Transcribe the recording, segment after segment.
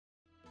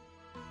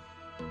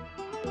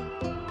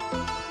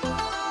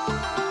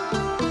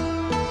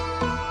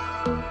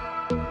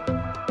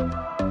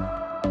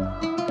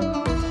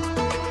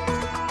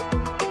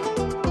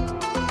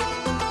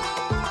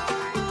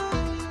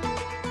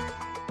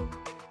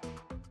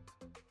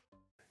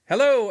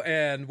Hello,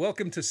 and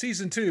welcome to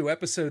Season 2,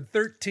 Episode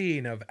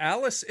 13 of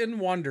Alice in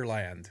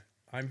Wonderland.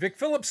 I'm Vic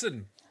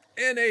Phillipson,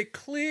 in a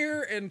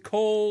clear and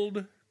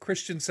cold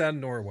Kristiansand,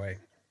 Norway.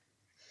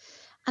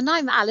 And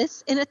I'm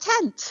Alice in a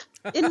tent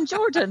in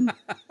Jordan.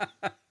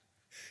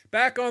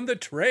 Back on the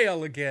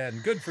trail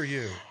again. Good for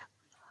you.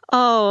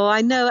 Oh,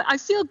 I know. I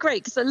feel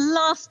great because at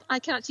last I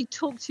can actually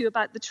talk to you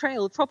about the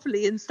trail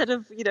properly instead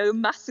of,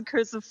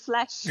 massacres of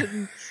flesh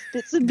and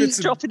bits of meat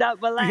dropping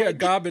out my leg. Yeah,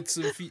 gobbets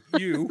of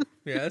you.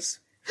 Yes.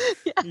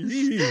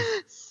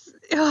 Yes.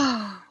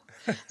 Oh,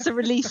 it's a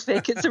relief,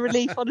 Vic. It's a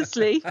relief,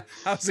 honestly.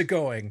 How's it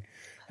going?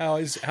 How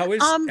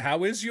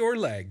is your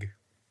leg?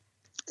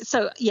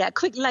 So,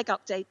 quick leg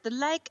update. The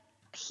leg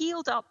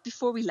healed up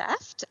before we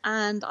left,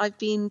 and I've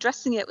been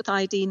dressing it with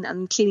iodine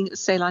and cleaning it with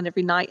saline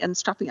every night and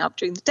strapping it up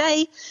during the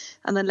day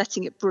and then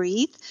letting it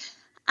breathe.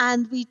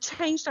 And we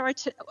changed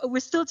we're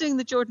still doing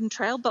the Jordan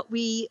Trail, but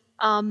we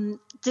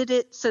did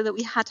it so that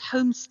we had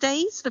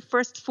homestays the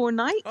first 4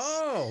 nights.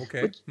 Oh,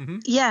 okay.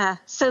 Yeah,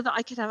 so that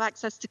I could have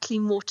access to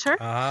clean water.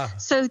 Ah.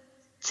 So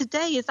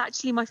today is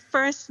actually my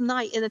first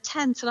night in a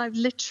tent, and I've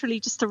literally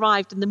just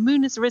arrived, and the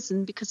moon has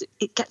risen because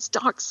it gets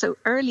dark so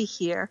early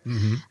here.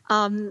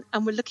 Mm-hmm.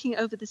 And we're looking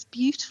over this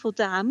beautiful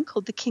dam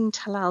called the King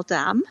Talal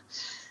Dam.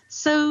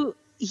 So,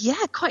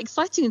 yeah, quite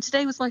exciting. And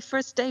today was my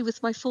first day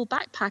with my full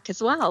backpack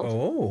as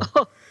well.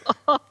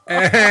 Oh.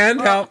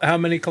 And how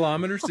many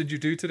kilometers did you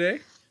do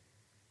today?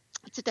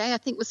 Today, I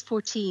think, was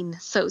 14.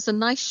 So it was a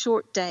nice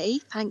short day,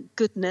 thank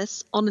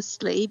goodness,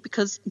 honestly,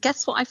 because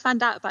guess what I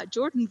found out about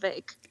Jordan,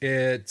 Vic?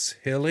 It's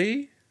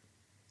hilly.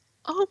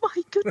 Oh,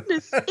 my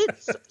goodness.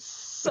 It's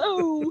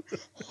so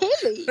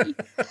hilly.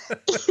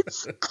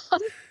 It's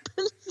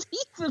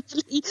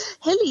unbelievably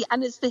hilly.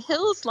 And it's the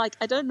hills like,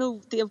 I don't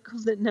know the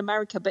equivalent in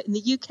America, but in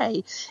the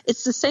UK,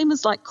 it's the same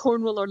as like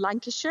Cornwall or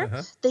Lancashire.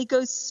 Uh-huh. They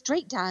go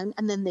straight down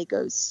and then they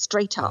go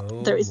straight up.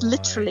 Oh, there is my.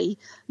 Literally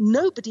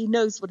nobody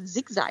knows what a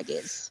zigzag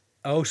is.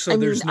 Oh, so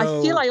there's no...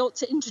 I feel I ought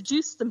to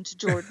introduce them to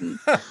Jordan.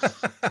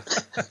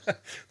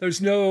 There's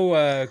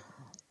no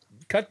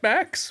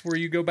cutbacks where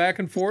you go back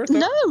and forth?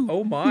 No.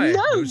 Oh, my.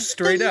 No. It goes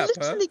straight up,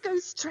 literally go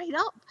straight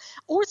up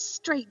or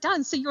straight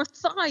down. So your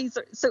thighs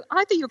are... So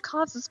either your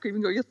calves are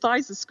screaming or your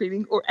thighs are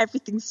screaming or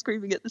everything's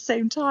screaming at the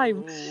same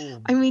time.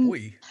 Oh,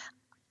 boy.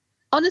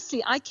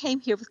 Honestly, I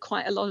came here with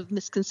quite a lot of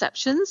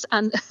misconceptions,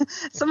 and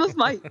some of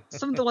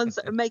the ones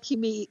that are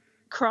making me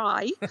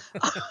cry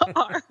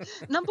are,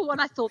 number one,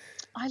 I thought,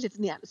 I live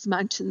in the Atlas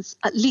Mountains.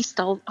 At least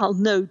I'll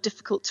know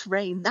difficult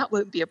terrain. That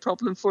won't be a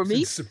problem for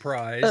me.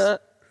 Surprise.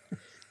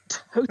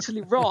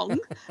 Totally wrong.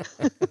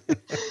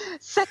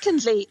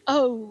 Secondly,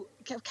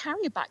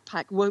 carry a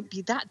backpack won't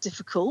be that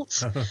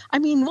difficult. I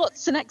mean,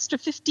 what's an extra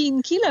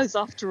 15 kilos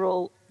after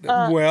all?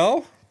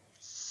 Well...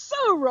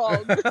 So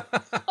wrong.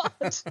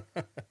 God.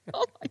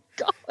 Oh my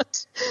God.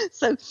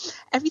 So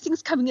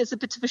everything's coming as a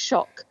bit of a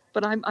shock,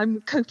 but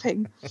I'm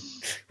coping.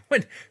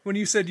 When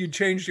you said you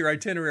changed your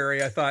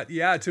itinerary, I thought,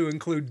 to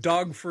include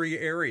dog-free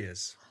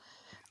areas.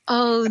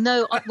 Oh,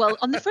 no. Well,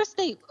 on the first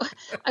day,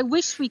 I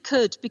wish we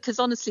could, because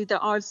honestly, there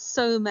are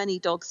so many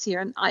dogs here.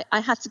 And I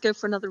had to go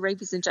for another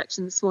rabies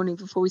injection this morning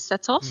before we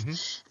set off. Mm-hmm.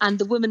 And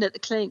the woman at the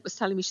clinic was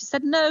telling me, she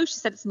said, no, she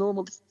said, it's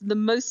normal. The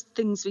most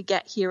things we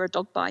get here are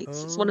dog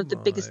bites. It's one of the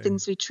biggest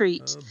things we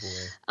treat.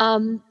 Oh,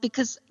 boy.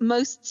 Because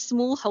most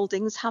small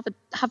holdings have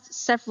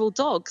several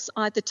dogs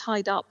either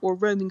tied up or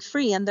roaming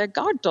free, and they're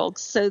guard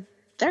dogs. So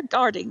they're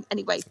guarding.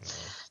 Anyway,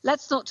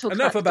 let's not talk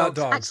about dogs. Enough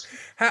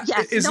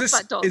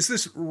about dogs. Is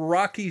this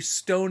rocky,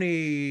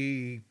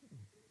 stony,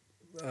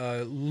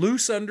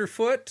 loose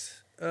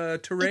underfoot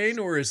terrain,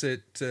 or is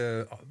it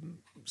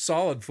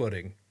solid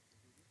footing?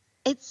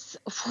 It's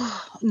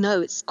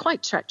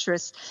quite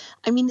treacherous.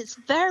 I mean, it's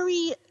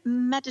very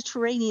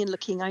Mediterranean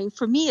looking. I mean,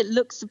 for me, it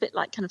looks a bit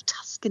like kind of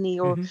Tuscany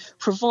or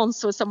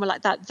Provence or somewhere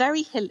like that.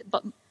 Very hill,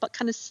 but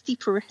kind of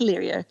steeper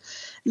hillier.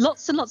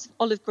 Lots and lots of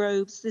olive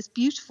groves. This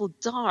beautiful,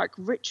 dark,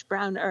 rich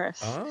brown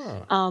earth.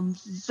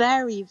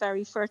 Very,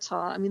 very fertile.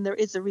 I mean, there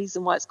is a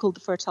reason why it's called the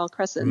Fertile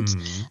Crescent.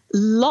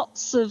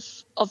 Lots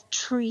of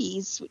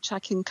trees, which I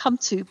can come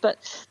to,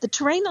 but the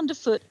terrain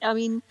underfoot, I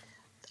mean,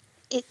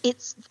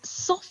 it's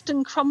soft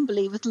and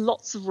crumbly with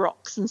lots of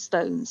rocks and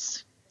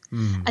stones.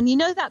 And you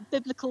know that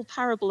biblical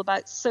parable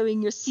about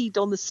sowing your seed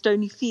on the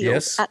stony field?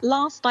 Yes. At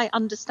last I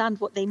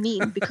understand what they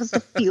mean, because the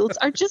fields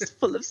are just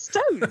full of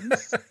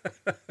stones.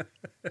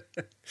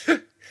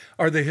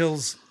 Are the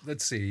hills,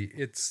 let's see,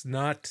 this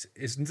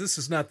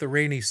is not the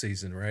rainy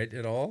season, right,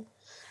 at all?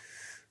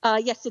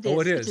 Yes, it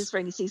is. It is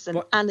rainy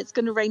season, and it's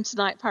going to rain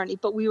tonight apparently.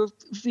 But we've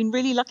been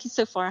really lucky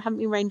so far. I haven't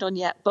been rained on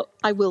yet, but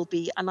I will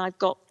be, and I've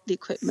got the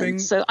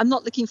equipment. So I'm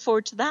not looking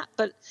forward to that.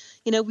 But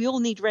we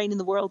all need rain in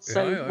the world.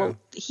 So well,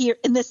 here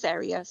in this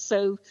area,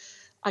 so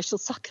I shall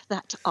suck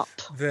that up.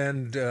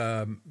 Then,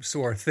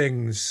 so are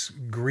things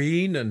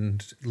green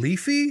and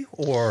leafy,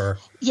 or?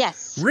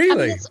 Yes. Really?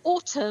 I mean, it's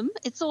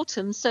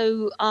autumn.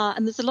 So,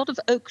 and there's a lot of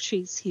oak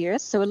trees here.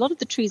 So a lot of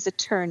the trees are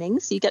turning.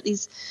 So you get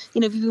these,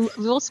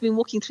 we've also been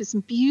walking through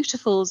some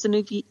beautiful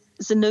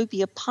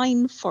Zenobia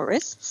pine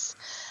forests.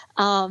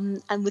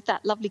 and with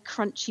that lovely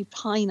crunchy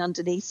pine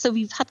underneath. So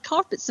we've had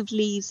carpets of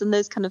leaves and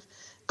those kind of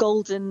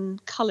golden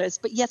colours.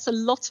 But yes, a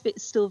lot of it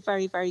is still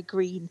very, very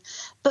green,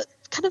 but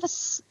kind of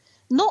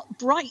not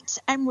bright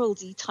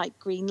emeraldy type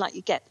green like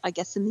you get, I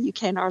guess, in the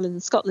UK and Ireland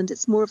and Scotland.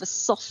 It's more of a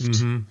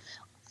soft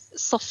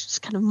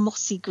kind of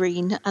mossy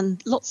green,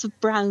 and lots of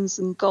browns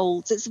and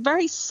golds. It's a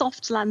very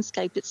soft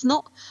landscape. It's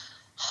not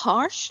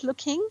harsh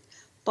looking,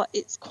 but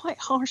it's quite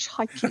harsh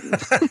hiking.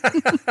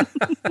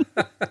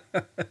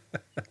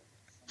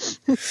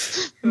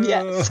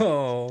 Yes.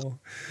 Oh,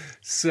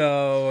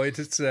 so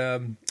it's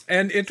and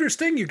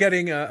interesting. You're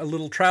getting a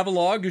little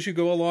travelogue as you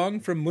go along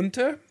from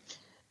Munter.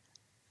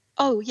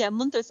 Oh yeah,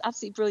 Munter's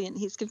absolutely brilliant.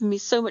 He's given me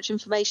so much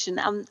information.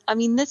 I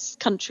mean, this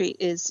country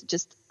is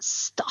just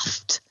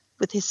stuffed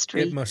with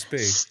history. It must be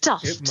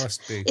stuffed. It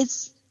must be.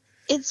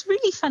 It's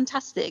really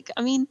fantastic.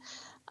 I mean,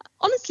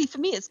 honestly, for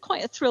me, it's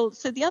quite a thrill.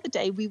 So the other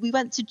day we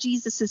went to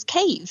Jesus's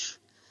cave,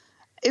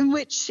 in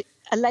which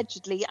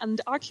allegedly, and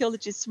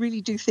archaeologists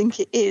really do think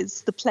it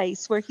is the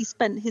place where he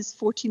spent his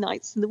 40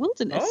 nights in the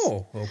wilderness.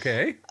 Oh,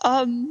 okay.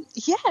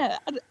 Yeah,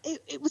 and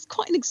it was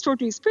quite an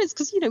extraordinary experience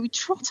because, we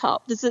trot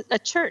up. There's a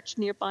church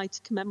nearby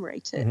to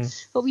commemorate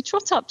it, but we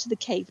trot up to the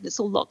cave and it's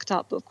all locked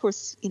up. But of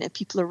course,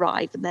 people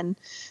arrive, and then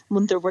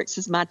Munter works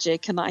his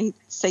magic, and I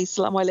say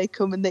Salaam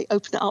Alaikum, and they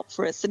open it up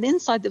for us. And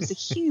inside there was a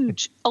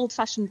huge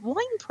old-fashioned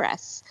wine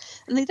press,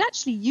 and they'd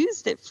actually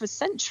used it for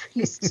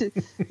centuries to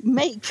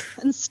make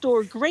and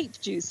store grape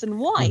juice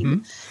and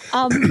wine.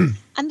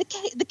 And the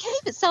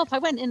cave itself, I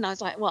went in and I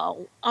was like,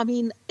 well, I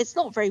mean, it's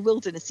not very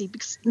wildernessy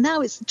because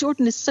now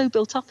Jordan is so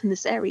built up in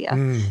this area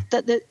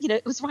that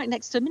it was right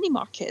next to a mini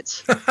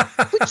market,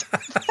 which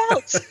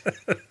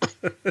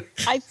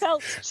I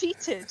felt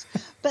cheated.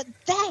 But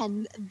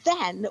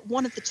then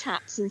one of the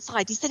chaps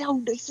inside, he said,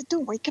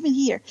 don't worry, come in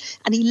here.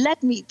 And he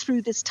led me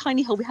through this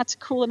tiny hole. We had to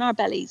crawl on our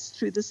bellies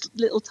through this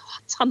little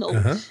tunnel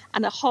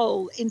and a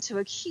hole into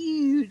a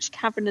huge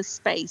cavernous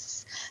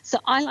space. So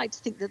I like to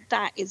think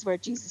that is where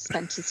Jesus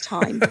spent his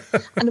time.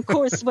 And of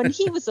course, when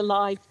he was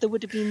alive, there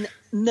would have been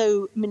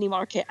no mini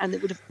market, and there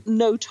would have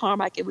no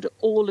tarmac. It would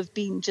all have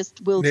been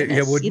just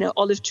wilderness,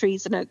 olive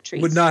trees and oak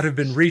trees. Would not have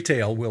been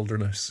retail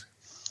wilderness.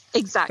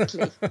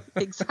 Exactly.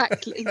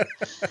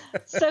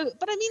 So,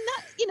 but I mean,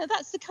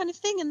 that's the kind of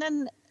thing. And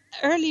then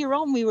earlier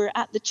on, we were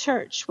at the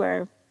church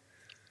where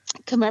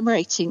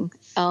commemorating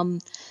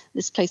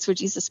this place where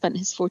Jesus spent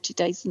his 40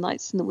 days and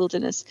nights in the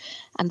wilderness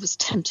and was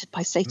tempted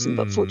by Satan,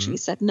 but fortunately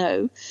said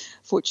no,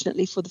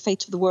 fortunately for the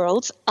fate of the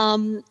world.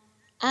 And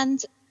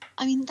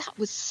I mean, that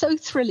was so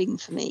thrilling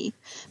for me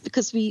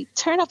because we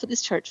turn up at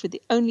this church, we're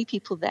the only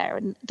people there,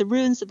 and the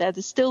ruins are there.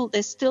 They're still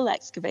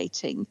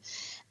excavating,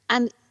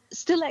 and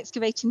still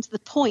excavating to the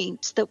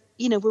point that,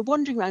 we're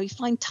wandering around, we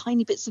find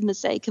tiny bits of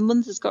mosaic, and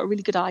Munter's got a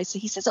really good eye. So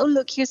he says, oh,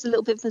 look, here's a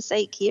little bit of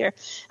mosaic here.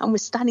 And we're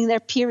standing there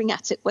peering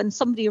at it when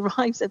somebody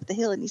arrives over the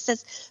hill and he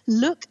says,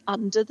 look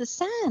under the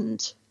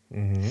sand.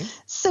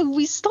 So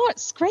we start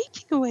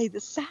scraping away the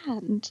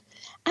sand,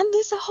 and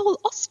there's a whole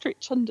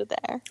ostrich under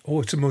there.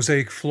 Oh, it's a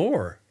mosaic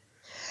floor.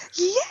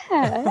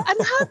 Yeah, and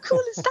how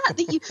cool is that?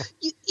 That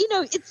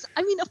it's.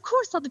 I mean, of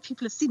course, other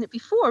people have seen it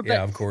before, but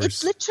yeah, of course.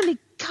 It's literally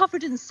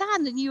covered in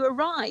sand, and you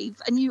arrive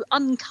and you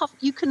uncover.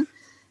 You can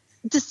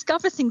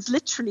discover things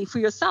literally for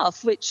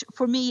yourself, which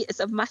for me is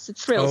a massive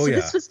thrill. Oh,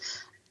 This was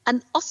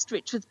an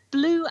ostrich with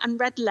blue and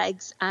red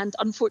legs, and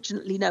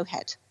unfortunately no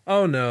head.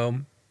 Oh no.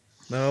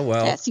 Oh,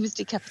 well. Yes, he was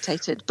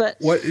decapitated. But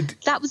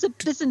that was a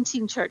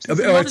Byzantine church. There's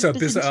a lot of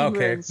Byzantine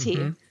ruins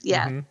here.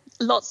 Yeah.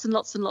 Lots and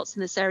lots and lots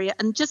in this area.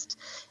 And just,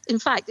 in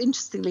fact,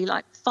 interestingly,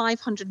 like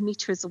 500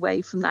 meters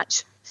away from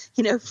that,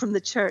 from the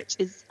church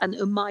is an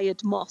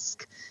Umayyad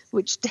mosque,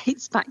 which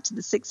dates back to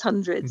the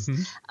 600s,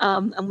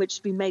 and which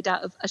had been made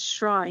out of a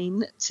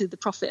shrine to the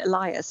prophet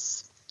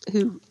Elias,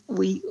 who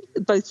we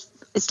both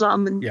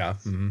Islam and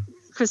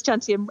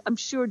Christianity, and I'm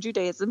sure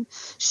Judaism,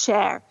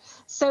 share.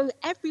 So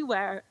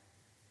everywhere,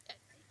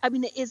 I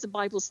mean, it is a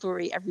Bible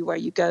story everywhere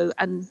you go,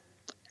 and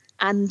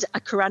a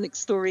Quranic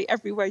story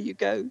everywhere you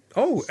go.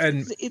 Oh,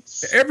 and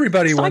it's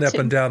everybody exciting. Went up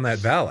and down that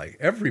valley.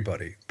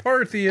 Everybody.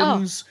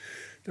 Parthians,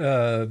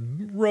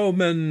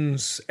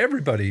 Romans,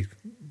 everybody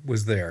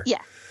was there.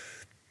 Yeah.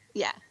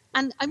 Yeah.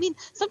 And I mean,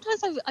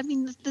 sometimes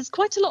there's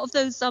quite a lot of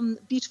those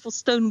beautiful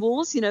stone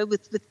walls,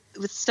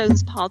 with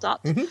stones piled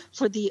up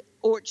for the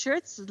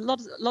orchards. A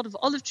lot of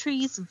olive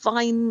trees,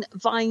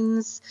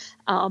 vines,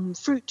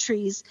 fruit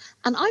trees.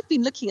 And I've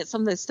been looking at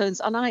some of those stones,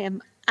 and I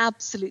am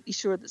absolutely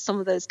sure that some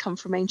of those come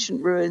from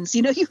ancient ruins.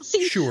 You'll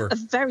see a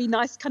very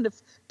nice kind of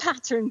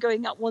pattern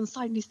going up one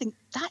side, and you think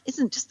that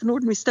isn't just an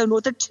ordinary stone,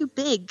 or they're too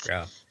big.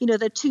 Yeah.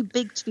 They're too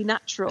big to be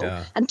natural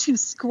and too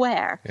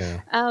square.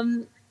 Yeah.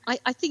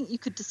 I think you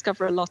could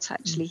discover a lot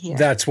actually here.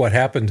 That's what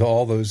happened to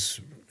all those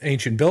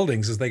ancient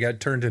buildings, as they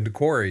got turned into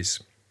quarries.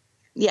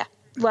 Yeah.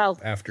 Well,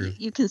 after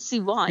you can see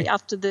why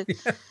after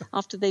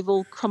they've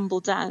all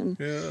crumbled down.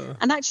 Yeah.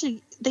 And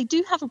actually, they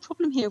do have a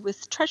problem here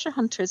with treasure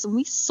hunters, and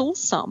we saw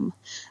some.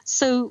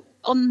 So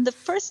on the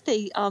first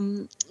day,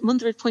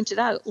 Munter had pointed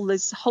out all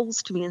those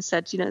holes to me and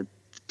said,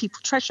 people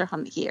treasure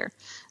hunt here.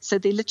 So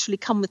they literally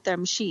come with their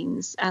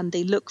machines and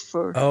they look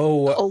for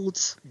old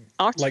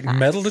artifacts. Like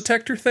metal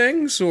detector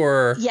things,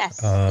 or? Yes,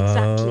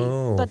 exactly.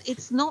 But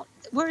it's not,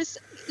 whereas,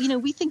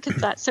 we think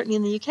of that certainly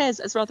in the UK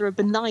as rather a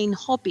benign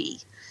hobby,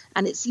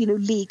 and it's,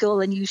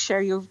 legal, and you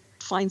share your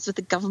fines with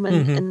the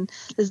government, and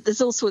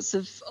there's all sorts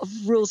of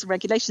rules and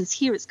regulations.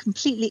 Here it's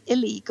completely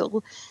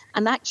illegal,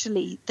 and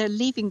actually they're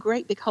leaving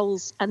great big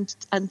holes and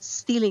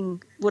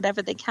stealing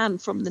whatever they can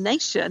from the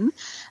nation.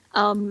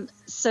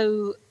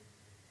 So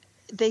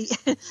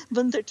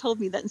Mundhir told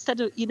me that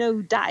instead of,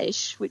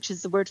 Daesh, which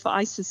is the word for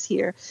ISIS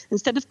here,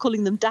 instead of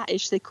calling them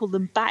Daesh, they call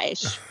them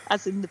Baesh,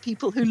 as in the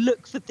people who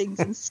look for things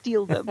and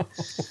steal them.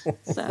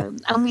 So,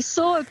 and we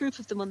saw a group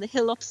of them on the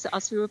hill opposite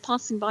us. We were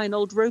passing by an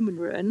old Roman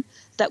ruin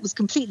that was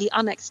completely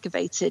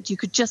unexcavated. You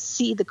could just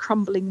see the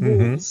crumbling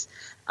walls.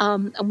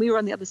 And we were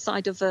on the other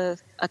side of a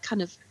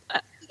kind of,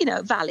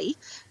 valley.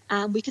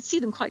 And we could see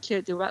them quite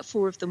clearly. There were about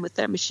 4 of them with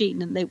their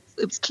machine, and it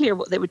was clear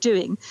what they were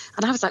doing.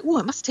 And I was like,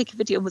 I must take a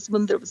video. And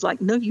Mundhir was like,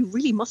 no, you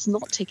really must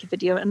not take a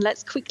video, and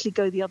let's quickly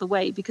go the other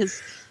way,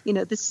 because,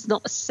 this is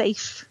not a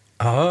safe.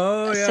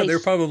 Oh, yeah, they're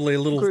probably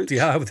a little, group.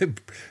 Yeah, they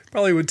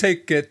probably would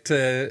take it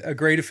a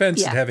great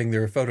offense at having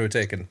their photo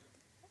taken.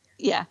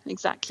 Yeah,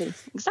 exactly,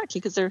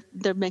 because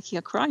they're making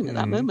a crime at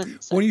that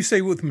moment. So. When you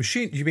say with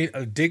machine, you mean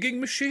a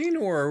digging machine,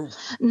 or?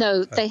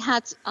 No, they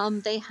had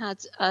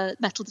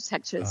metal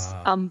detectors,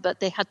 but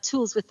they had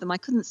tools with them. I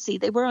couldn't see.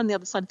 They were on the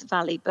other side of the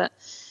valley, but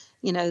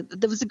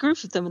there was a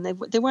group of them, and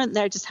they weren't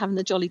there just having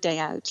a jolly day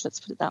out.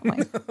 Let's put it that way.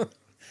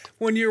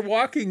 When you're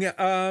walking,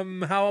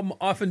 how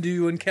often do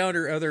you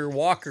encounter other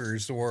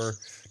walkers or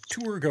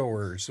tour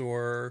goers,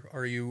 or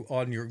are you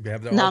all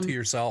to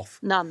yourself?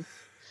 None.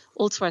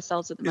 All to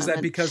ourselves at the moment. Is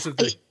that because of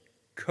the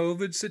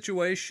COVID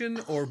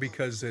situation, or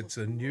because it's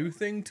a new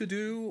thing to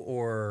do,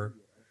 or?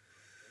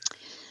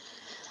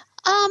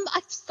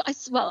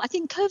 I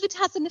think COVID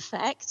has an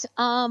effect.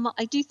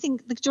 I do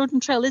think the Jordan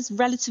Trail is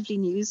relatively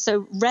new,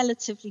 so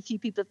relatively few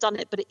people have done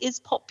it, but it is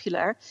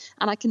popular,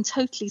 and I can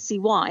totally see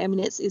why. I mean,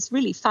 it's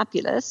really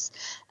fabulous.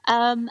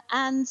 And,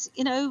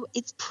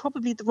 it's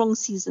probably the wrong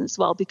season as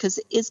well, because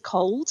it is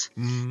cold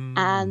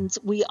and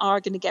we are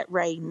going to get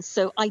rain.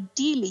 So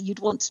ideally, you'd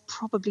want to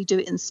probably do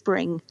it in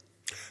spring.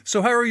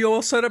 So how are you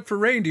all set up for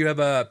rain? Do you have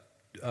a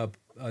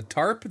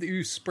tarp that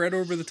you spread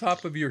over the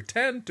top of your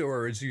tent,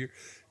 or is your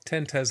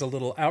tent has a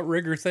little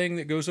outrigger thing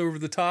that goes over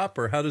the top,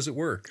 or how does it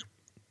work?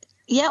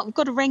 Yeah, we've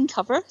got a rain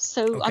cover,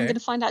 so I'm going to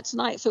find out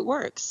tonight if it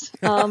works.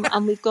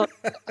 And we've got,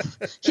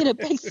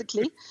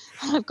 basically,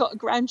 I've got a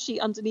ground sheet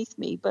underneath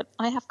me, but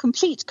I have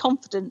complete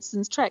confidence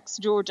in Trex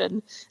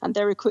Jordan and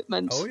their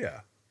equipment. Oh,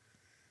 yeah.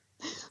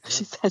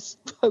 She says,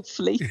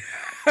 hopefully.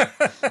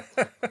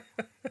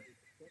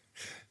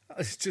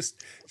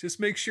 Just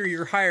make sure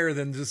you're higher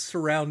than the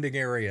surrounding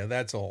area,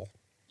 that's all.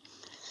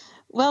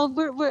 Well,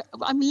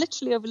 I'm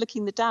literally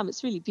overlooking the dam.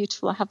 It's really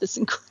beautiful. I have this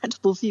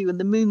incredible view, and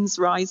the moon's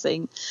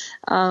rising.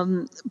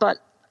 But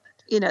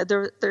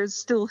there's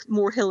still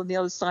more hill on the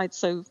other side.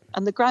 So,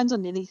 and the ground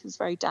underneath is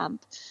very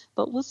damp.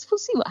 But we'll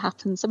see what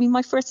happens. I mean,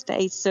 my first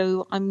day,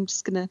 so I'm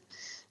just gonna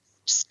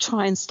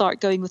try and start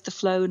going with the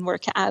flow and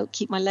work it out.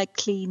 Keep my leg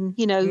clean.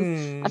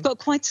 I've got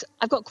quite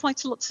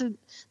a lot to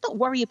not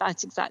worry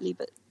about exactly,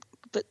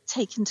 but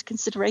take into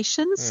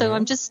consideration. So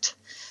I'm just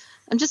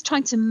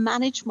trying to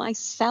manage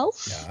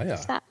myself,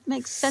 if that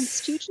makes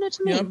sense to you. Do you know what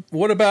I mean?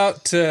 What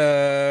about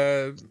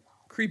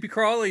creepy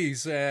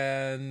crawlies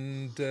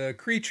and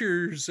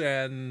creatures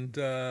and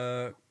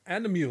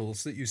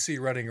animals that you see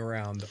running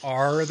around?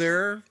 Are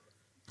there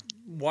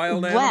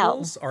wild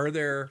animals?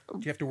 Do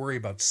you have to worry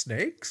about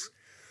snakes?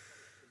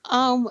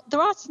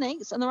 There are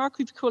snakes and there are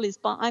creepy crawlies,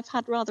 but I've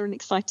had rather an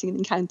exciting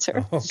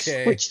encounter.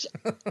 Okay. Which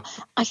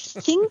I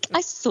think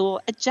I saw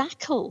a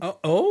jackal.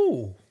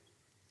 Oh.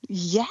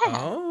 Yeah.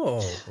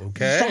 Oh,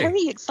 okay.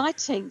 Very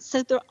exciting.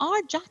 So there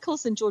are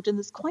jackals in Jordan.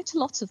 There's quite a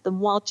lot of them,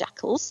 wild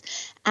jackals,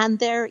 and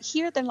they're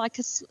like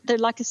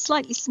a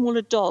slightly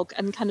smaller dog,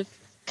 and kind of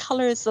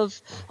colors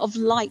of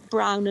light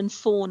brown and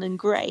fawn and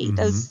gray.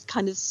 Those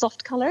kind of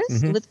soft colors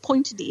with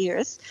pointed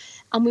ears.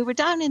 And we were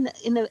down in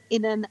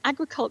an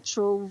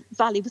agricultural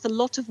valley with a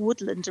lot of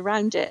woodland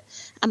around it,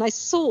 and I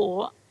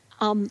saw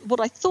what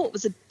I thought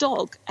was a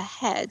dog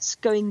ahead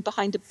going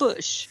behind a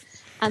bush.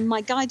 And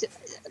my guide,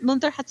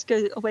 Mundhir had to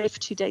go away for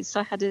 2 days, so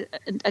I had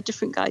a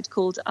different guide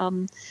called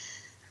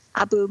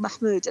Abu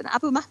Mahmoud. And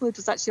Abu Mahmoud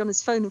was actually on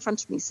his phone in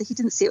front of me, so he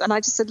didn't see it. And I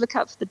just said, look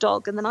out for the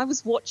dog. And then I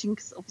was watching,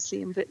 because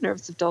obviously I'm a bit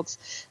nervous of dogs.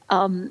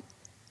 And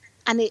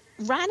it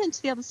ran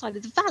into the other side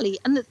of the valley.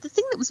 And the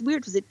thing that was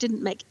weird was it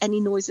didn't make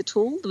any noise at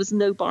all. There was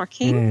no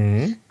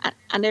barking.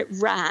 And it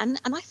ran.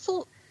 And I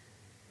thought,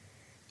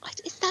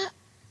 is that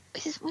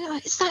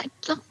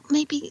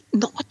maybe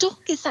not a dog?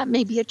 Is that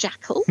maybe a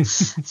jackal?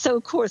 So,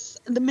 of course,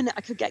 the minute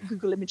I could get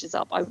Google Images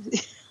up, I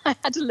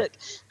had to look.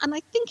 And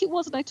I think it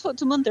was, and I talked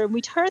to Mundhir, and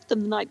we'd heard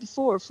them the night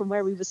before from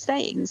where we were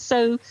staying.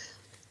 So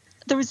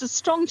there was a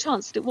strong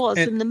chance that it was.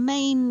 And the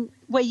main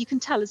way you can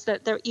tell is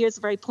that their ears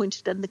are very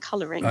pointed and the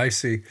colouring. I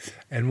see.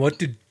 And what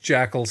did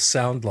jackals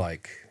sound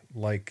like?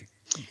 Like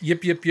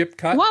Yip, yip,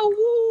 yip. Wow!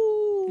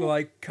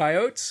 Like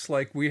coyotes,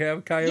 like we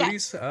have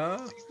coyotes.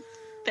 Yes.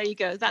 There you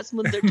go. That's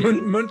Munder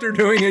doing. Munder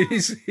doing it.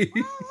 He's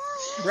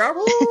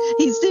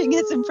doing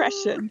his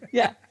impression.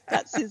 Yeah,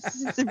 that's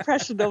his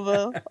impression of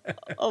a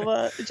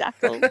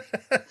jackal.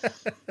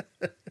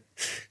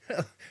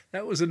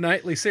 That was a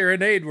nightly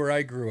serenade where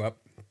I grew up.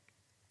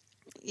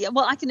 Yeah,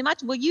 well, I can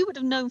imagine. Well, you would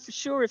have known for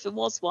sure if it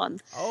was one.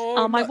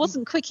 Oh, I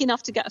wasn't quick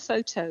enough to get a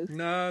photo.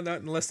 No,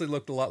 not unless they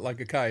looked a lot like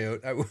a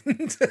coyote. I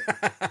wouldn't.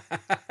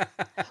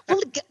 Well,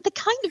 the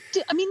kind of,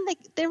 I mean,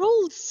 they're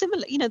all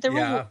similar. You know, they're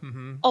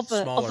all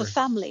of a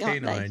family,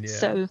 aren't canine, they? Yeah.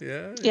 So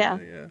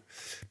yeah.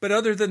 But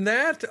other than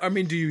that, I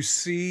mean, do you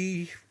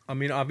see? I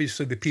mean,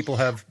 obviously, the people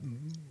have.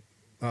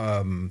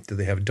 Do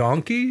they have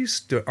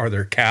donkeys? Are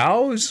there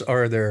cows?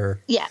 Are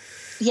there?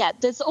 Yeah,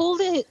 there's all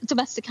the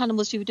domestic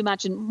animals you would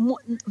imagine.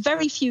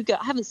 Very few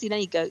goats. I haven't seen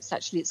any goats,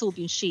 actually. It's all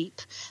been sheep,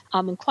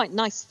 and quite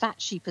nice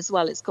fat sheep as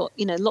well. It's got,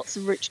 lots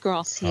of rich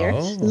grass here.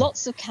 Oh.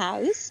 Lots of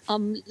cows,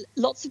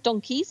 lots of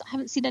donkeys. I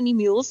haven't seen any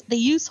mules. They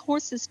use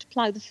horses to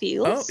plow the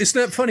fields. Oh, isn't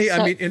that funny? So,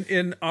 I mean,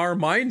 in our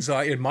mind's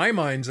eye, in my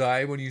mind's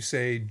eye, when you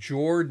say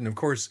Jordan, of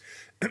course,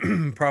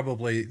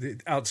 probably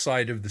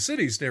outside of the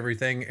cities and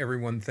everything,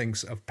 everyone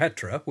thinks of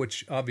Petra,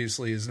 which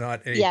obviously is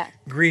not a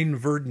green,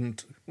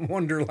 verdant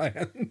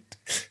wonderland.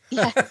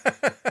 Yeah.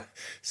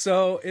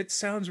 So it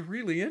sounds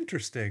really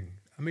interesting.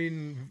 I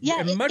mean,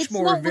 yeah, and much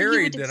more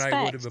varied than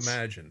I would have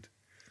imagined.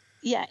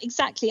 Yeah,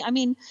 exactly. I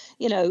mean,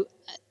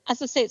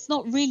 as I say, it's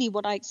not really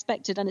what I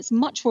expected, and it's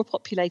much more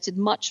populated,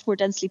 much more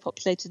densely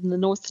populated in the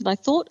north than I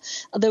thought,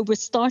 although we're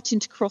starting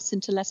to cross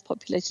into less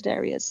populated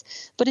areas.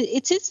 But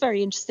it is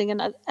very interesting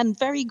and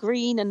very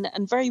green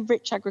and very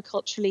rich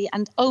agriculturally.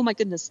 And oh my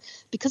goodness,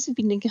 because we've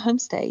been doing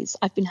homestays,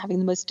 I've been having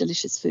the most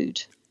delicious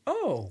food.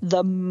 Oh.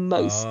 The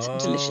most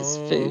delicious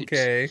food.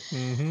 Okay.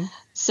 Mm-hmm.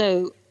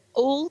 So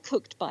all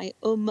cooked by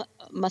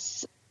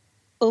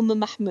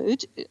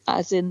Mahmoud,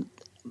 as in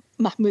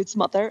Mahmoud's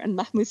mother, and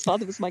Mahmoud's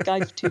father was my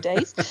guide for 2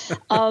 days.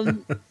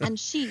 And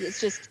she is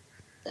just,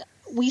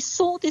 we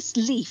saw this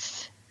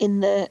leaf in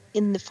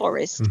the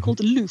forest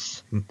called a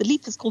loof. The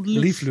leaf is called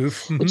loof.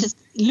 Which is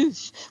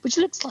loof, which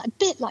looks like a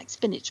bit like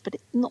spinach, but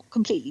not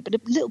completely, but a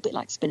little bit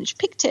like spinach.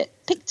 Picked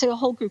a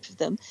whole group of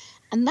them.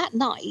 And that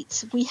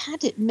night we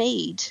had it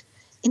made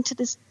into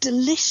this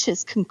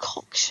delicious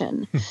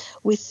concoction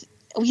with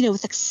a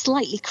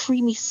slightly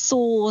creamy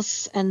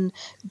sauce and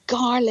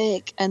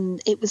garlic,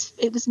 and it was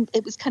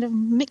kind of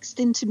mixed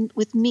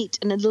with meat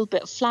and a little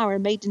bit of flour,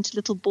 made into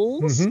little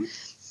balls. Mm-hmm.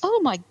 Oh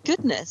my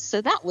goodness!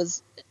 So that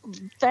was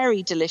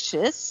very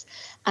delicious,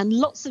 and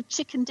lots of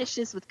chicken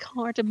dishes with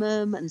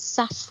cardamom and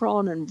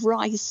saffron and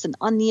rice and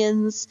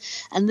onions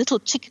and little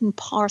chicken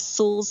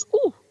parcels.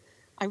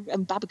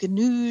 And baba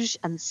ganoush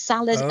and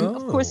salad, and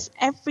of course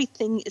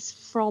everything is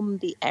from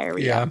the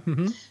area. Yeah.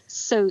 Mm-hmm.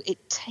 So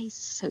it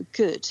tastes so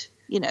good.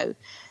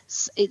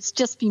 It's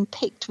just been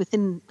picked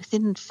within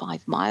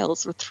 5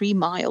 miles or 3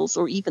 miles,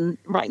 or even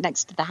right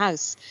next to the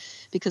house,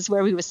 because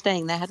where we were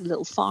staying, they had a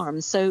little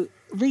farm. So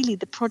really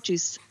the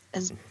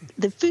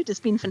food has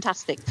been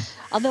fantastic.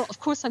 Although, of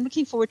course, I'm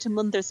looking forward to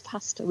Munder's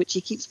pasta, which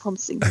he keeps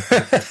promising me.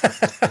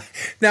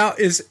 Now,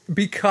 is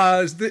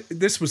because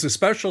this was a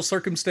special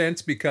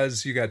circumstance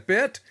because you got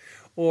bit,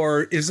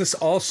 or is this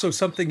also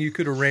something you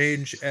could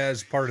arrange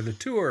as part of the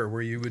tour,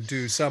 where you would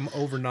do some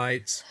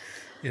overnights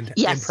in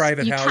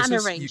private houses?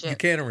 You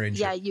can arrange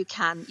it. Yeah, you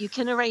can. You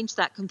can arrange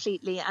that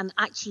completely. And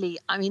actually,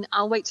 I mean,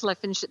 I'll wait till I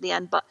finish at the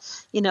end. But,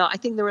 I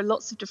think there are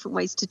lots of different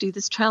ways to do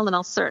this trail. And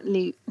I'll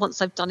certainly, once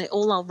I've done it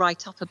all, I'll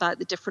write up about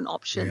the different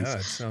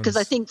options. Because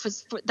I think for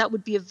that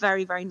would be a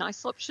very, very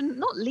nice option,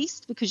 not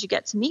least because you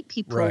get to meet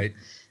people, right.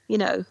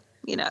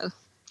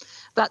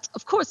 But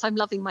of course, I'm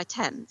loving my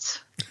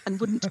tent and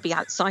wouldn't be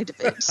outside of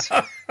it.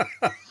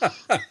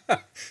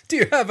 Do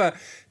you have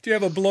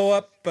a blow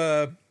up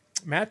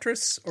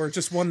mattress, or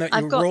just one that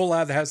you roll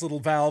out that has a little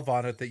valve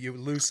on it that you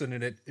loosen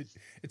and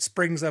it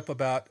springs up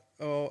about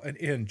an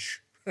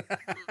inch?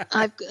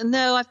 I've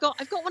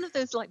got one of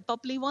those like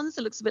bubbly ones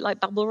that looks a bit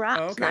like bubble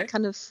wrap, that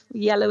kind of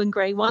yellow and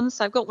grey one.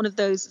 So I've got one of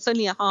those. It's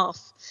only a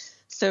half.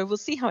 So we'll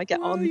see how I get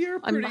on.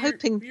 I'm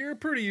hoping you're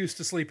pretty used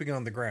to sleeping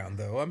on the ground,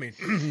 though. I mean,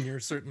 you're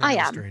certainly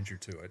no stranger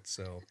to it.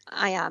 So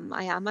I am,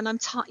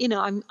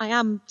 and I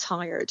am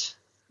tired,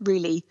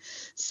 really.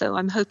 So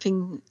I'm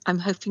hoping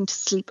to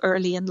sleep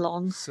early and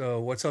long.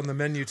 So what's on the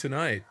menu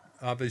tonight?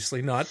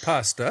 Obviously not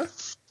pasta.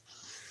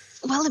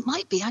 Well, it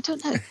might be. I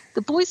don't know.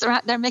 The boys are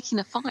out there making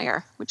a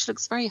fire, which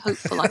looks very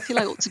hopeful. I feel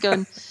I ought to go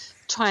and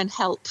try and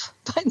help,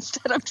 but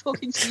instead I'm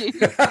talking to you.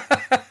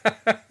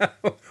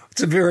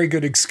 It's a very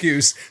good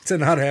excuse to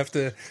not have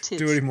to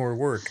do any more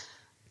work.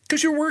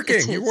 Because you're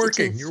working. You're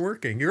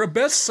working. You're a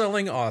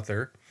best-selling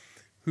author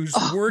who's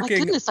working.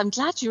 My goodness, I'm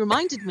glad you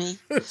reminded me.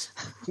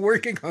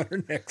 Working on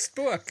her next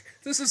book.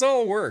 This is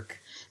all work.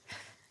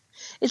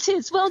 It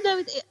is. Well, no,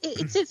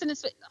 it is. And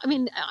it's, I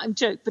mean, I'm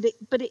joking,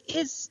 but it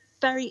is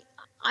very...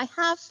 I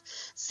have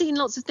seen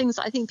lots of things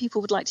that I think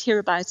people would like to hear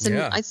about. And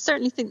I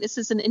certainly think this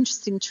is an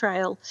interesting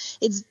trail.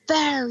 It's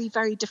very,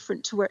 very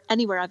different to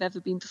anywhere I've ever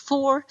been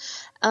before.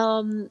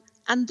 And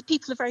the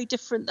people are very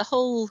different. The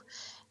whole,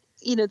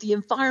 the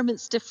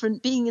environment's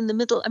different. Being in the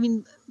middle, I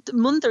mean,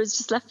 Munda has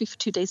just left me for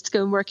 2 days to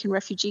go and work in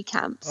refugee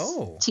camps,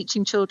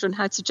 teaching children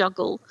how to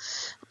juggle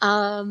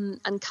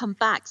and come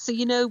back. So,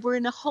 we're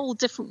in a whole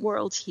different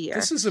world here.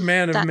 This is a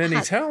man of many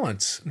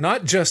talents,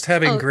 not just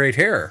having great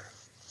hair.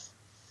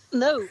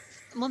 No,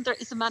 Munda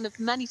is a man of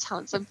many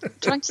talents. I'm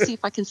trying to see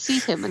if I can see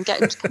him and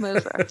get him to come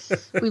over.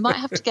 We might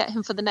have to get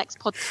him for the next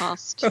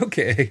podcast.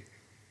 Okay.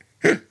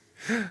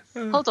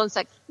 Hold on a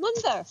sec.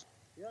 Munda,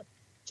 do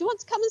you want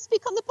to come and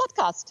speak on the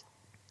podcast?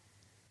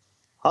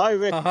 Hi,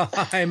 Vic.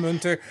 Hi,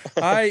 Munter.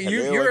 Hi,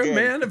 you're a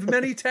man of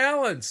many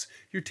talents.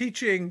 You're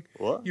teaching.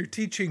 What? You're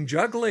teaching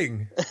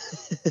juggling.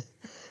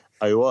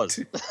 I was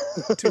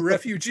to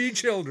refugee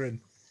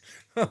children.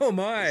 Oh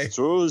my! It's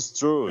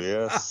true.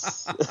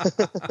 Yes.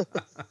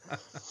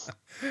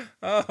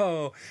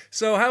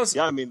 So how's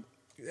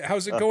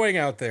it going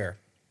out there?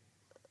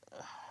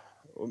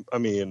 I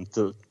mean,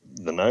 the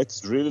night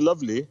is really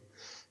lovely.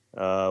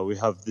 We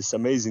have this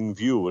amazing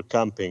view. We're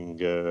camping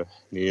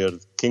near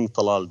King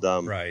Talal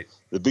Dam, right?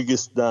 The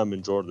biggest dam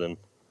in Jordan,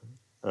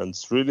 and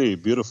it's really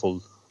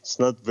beautiful. It's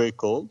not very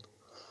cold.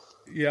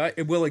 Yeah,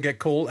 will it get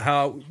cold?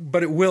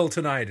 But it will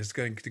tonight. It's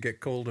going to get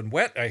cold and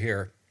wet, I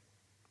hear.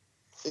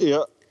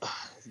 Yeah,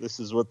 this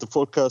is what the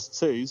forecast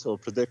says or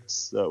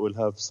predicts, that we'll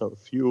have some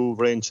few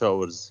rain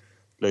showers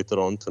later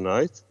on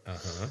tonight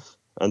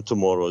and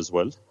tomorrow as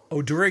well.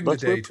 Oh, during the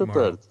day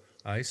tomorrow.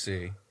 I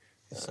see.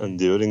 And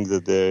during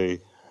the day,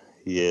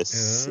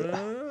 yes.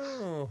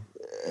 Oh.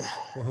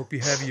 We hope you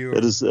have your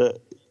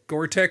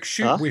Gore-Tex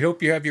shoe. Huh? We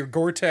hope you have your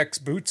Gore-Tex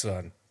boots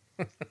on.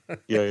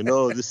 Yeah,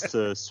 this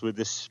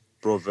Swedish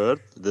proverb,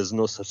 there's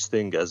no such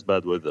thing as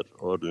bad weather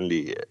or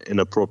only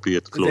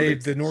inappropriate clothing.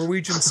 The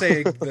Norwegians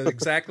say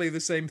exactly the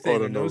same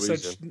thing. Or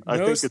I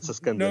think it's a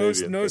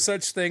Scandinavian no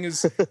such thing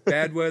as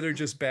bad weather,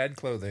 just bad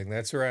clothing.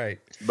 That's right.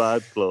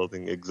 Bad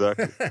clothing,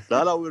 exactly.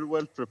 Lala, we're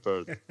well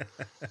prepared.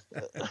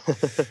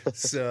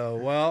 So,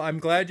 well, I'm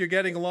glad you're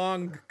getting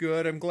along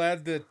good. I'm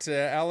glad that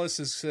Alice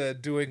is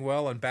doing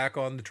well and back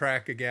on the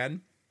track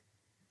again.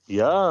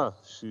 Yeah,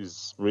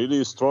 she's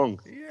really strong.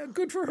 Yeah,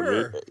 good for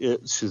her.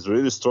 She's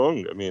really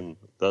strong. I mean,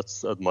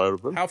 that's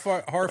admirable. How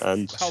far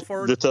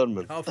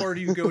determined. How far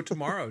do you go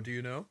tomorrow? Do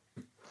you know?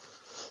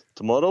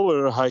 Tomorrow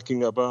we're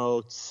hiking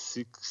about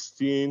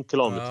 16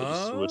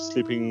 kilometers. We're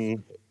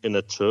sleeping in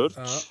a church.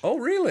 Oh,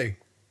 really?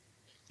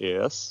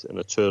 Yes, in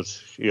a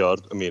church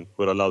yard. I mean,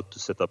 we're allowed to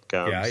set up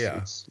camps.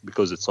 Yeah.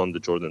 Because it's on the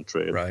Jordan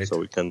Trail. Right. So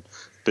we can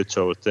pitch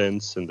our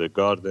tents in the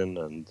garden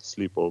and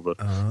sleep over.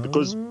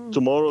 Because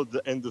tomorrow,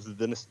 the end of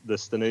the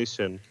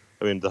destination,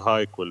 the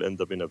hike will end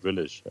up in a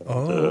village. And,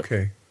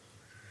 okay.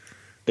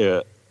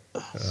 Yeah.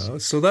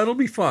 So that'll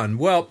be fun.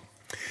 Well,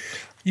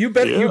 you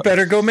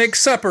better go make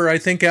supper. I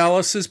think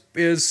Alice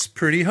is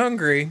pretty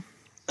hungry.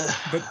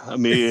 But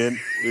we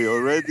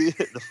already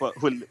lit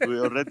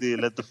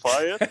the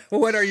fire.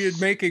 What are you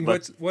making?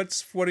 What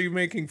are you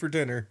making for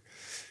dinner?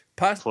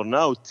 For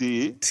now,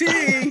 tea.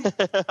 Tea.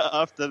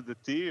 After the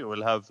tea,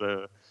 we'll have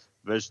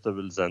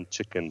vegetables and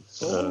chicken.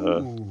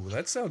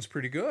 That sounds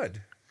pretty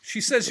good.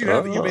 She says you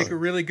make a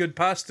really good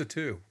pasta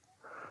too.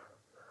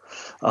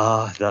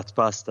 That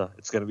pasta.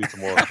 It's gonna be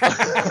tomorrow.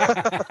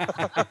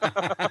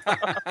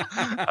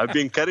 I've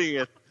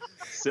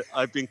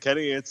been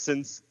carrying it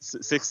since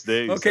 6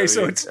 days. Okay,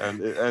 so it's and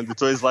it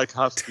weighs like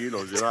half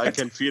kilos. I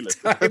can feel it.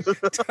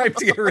 Time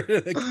to get rid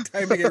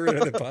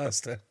of the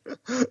pasta.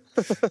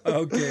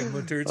 Okay,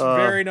 Munter, it's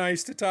very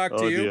nice to talk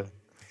to you. Dear.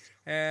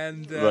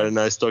 And very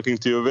nice talking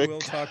to you, Vic. We'll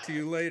talk to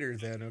you later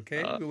then.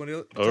 Okay, we want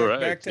to talk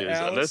back to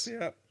Alice.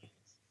 Yeah.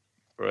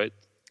 Right.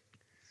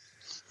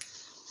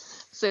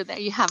 So there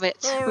you have it.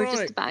 We're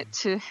just about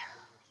to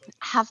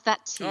have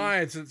that tea.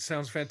 It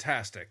sounds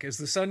fantastic. As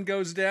the sun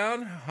goes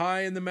down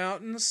high in the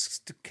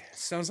mountains,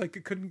 sounds like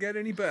it couldn't get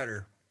any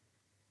better.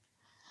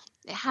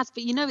 It has,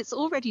 but it's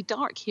already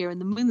dark here and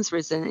the moon's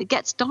risen. It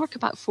gets dark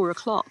about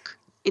 4:00.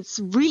 It's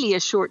really a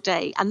short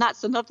day, and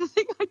that's another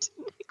thing I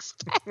didn't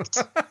expect.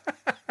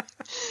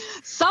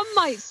 Some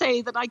might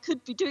say that I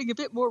could be doing a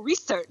bit more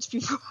research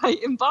before I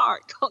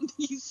embark on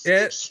these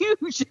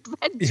huge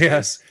adventures.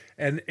 Yes,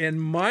 and in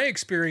my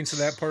experience of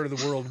that part of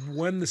the world,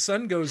 when the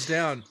sun goes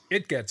down,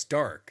 it gets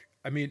dark.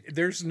 I mean,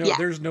 there's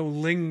no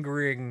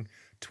lingering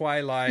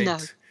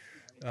twilight,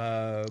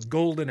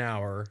 golden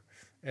hour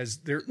as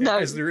there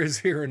is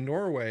here in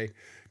Norway.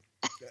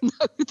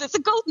 No, there's a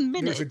golden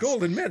minute. There's a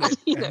golden minute,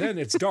 and then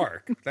it's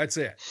dark. That's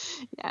it.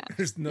 Yeah.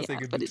 There's nothing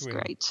in between. But it's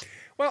great.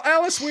 Well,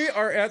 Alice, we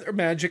are at our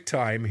magic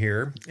time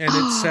here, and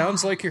it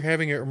sounds like you're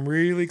having it. I'm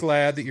really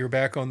glad that you're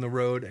back on the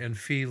road and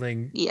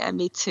feeling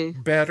me too.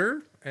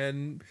 Better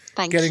and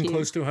getting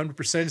close to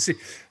 100%. See,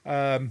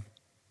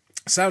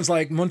 sounds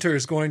like Munter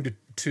is going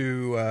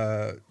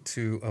to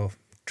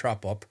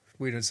trop up.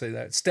 We didn't say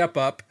that. Step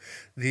up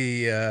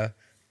the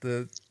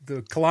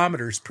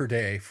kilometers per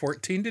day.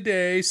 14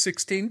 today,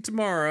 16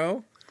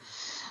 tomorrow.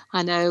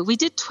 I know. We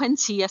did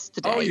 20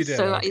 yesterday. Oh, you did?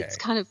 So okay. it's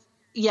kind of,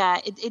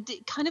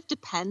 it kind of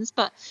depends.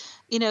 But,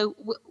 you know,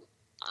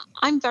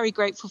 I'm very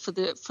grateful for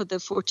the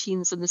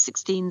 14s and the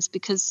 16s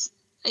because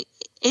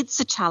it's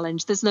a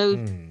challenge. There's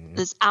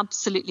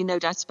absolutely no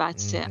doubt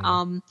about it.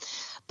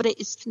 But it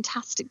is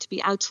fantastic to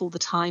be out all the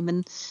time.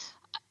 And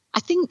I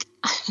think,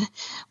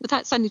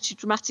 without sounding too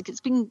dramatic, it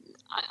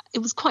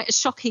was quite a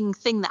shocking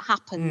thing that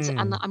happened.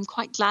 And I'm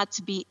quite glad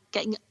to be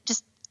getting it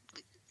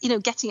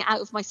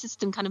out of my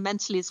system kind of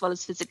mentally as well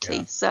as physically.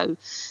 Yeah. So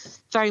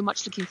very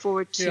much looking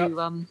forward to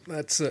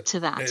to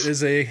that.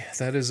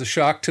 That is a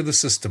shock to the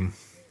system.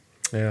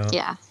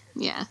 Yeah.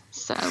 Yeah.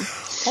 So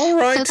all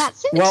right. So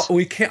that's it.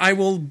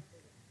 Well,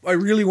 I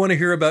really want to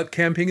hear about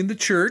camping in the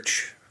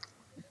church,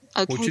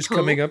 which is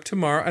coming up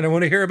tomorrow, and I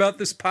want to hear about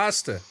this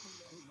pasta.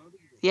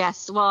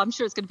 Yes, well, I'm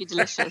sure it's going to be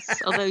delicious.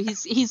 Although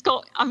he's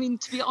got, I mean,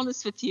 to be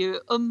honest with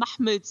you,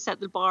 Mahmoud set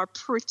the bar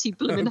pretty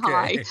blooming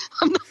high.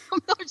 I'm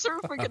not sure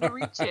if we're going to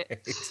reach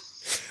it.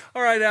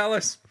 All right,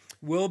 Alice,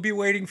 we'll be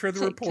waiting for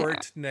the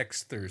report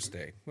next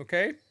Thursday.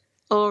 Okay.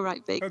 All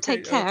right, Vic. Okay,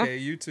 take care. Okay,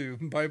 you too.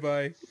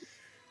 Bye-bye.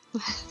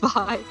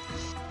 Bye.